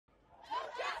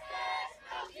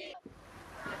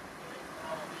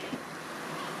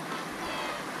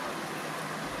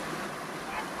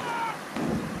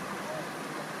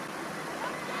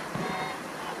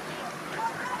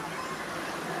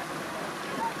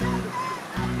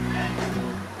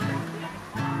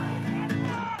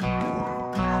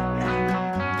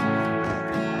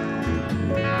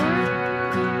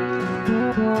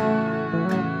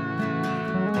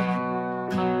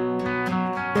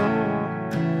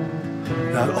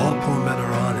Not all poor men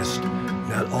are honest,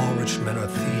 not all rich men are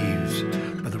thieves.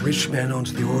 But the rich man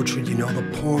owns the orchard, you know the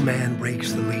poor man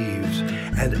rakes the leaves.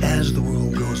 And as the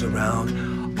world goes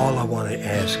around, all I want to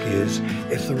ask is,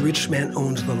 if the rich man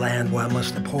owns the land, why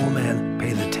must the poor man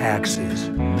pay the taxes?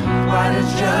 Why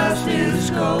does justice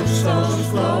go so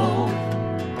slow?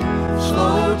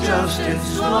 Slow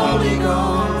justice slowly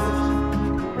goes.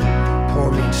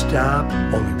 Poor means stop,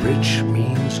 only rich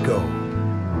means go.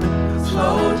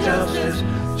 Slow justice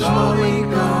slowly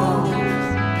goes.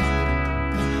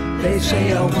 They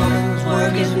say a woman's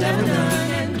work is never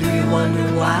done. Do you wonder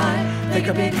why? They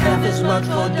could make half as much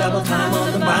for double time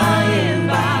on the by and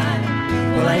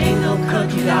by. Well, I ain't no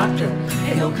country doctor,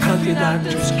 ain't no country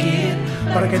doctor's kid,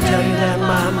 but I can tell you that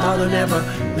my mother never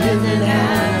lived in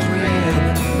as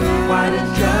read. Why did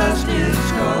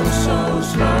justice go so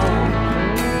slow?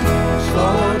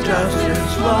 Slow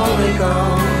justice slowly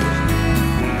goes.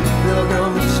 Little girl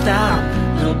means stop,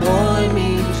 little boy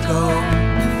means go.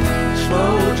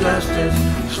 Slow justice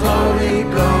slowly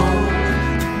goes.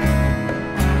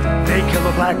 They killed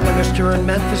a black minister in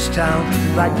Memphis town,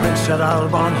 black prince at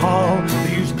Audubon Hall.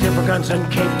 They used different guns in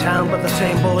Cape Town, but the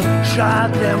same bullet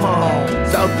shot them all.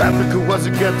 South Africa was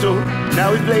a ghetto,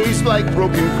 now it lays like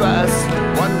broken glass.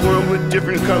 One world with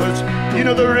different colors, you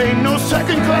know there ain't no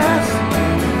second class.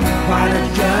 Why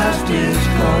did justice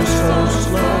go so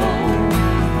slow?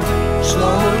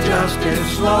 Slow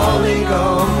justice slowly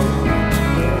goes.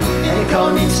 Any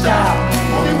color means stop,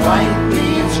 only white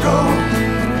means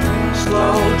go.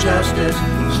 Slow justice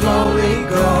slowly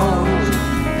goes.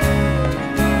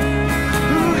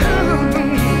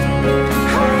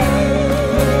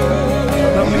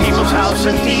 The People's House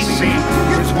in D.C.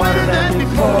 is wetter than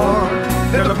before.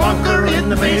 There's a bunker in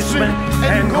the basement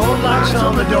and gold locks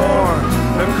on the door.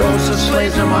 The ghosts of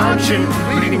slaves are marching,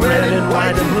 bleeding red and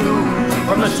white and blue,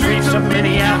 from the streets of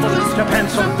Minneapolis to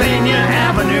Pennsylvania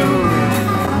Avenue.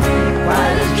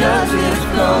 Why does justice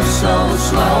go so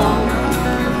slow?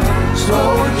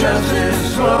 Slow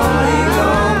justice slowly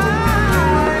goes.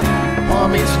 Poor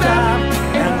means stop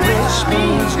and rich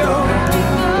means go.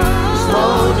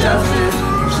 Slow justice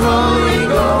slowly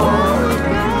goes.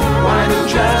 Why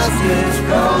does justice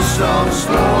go so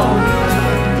slow?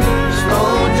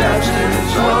 Slow justice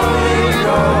slowly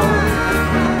goes.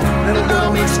 Little girl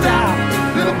means stop.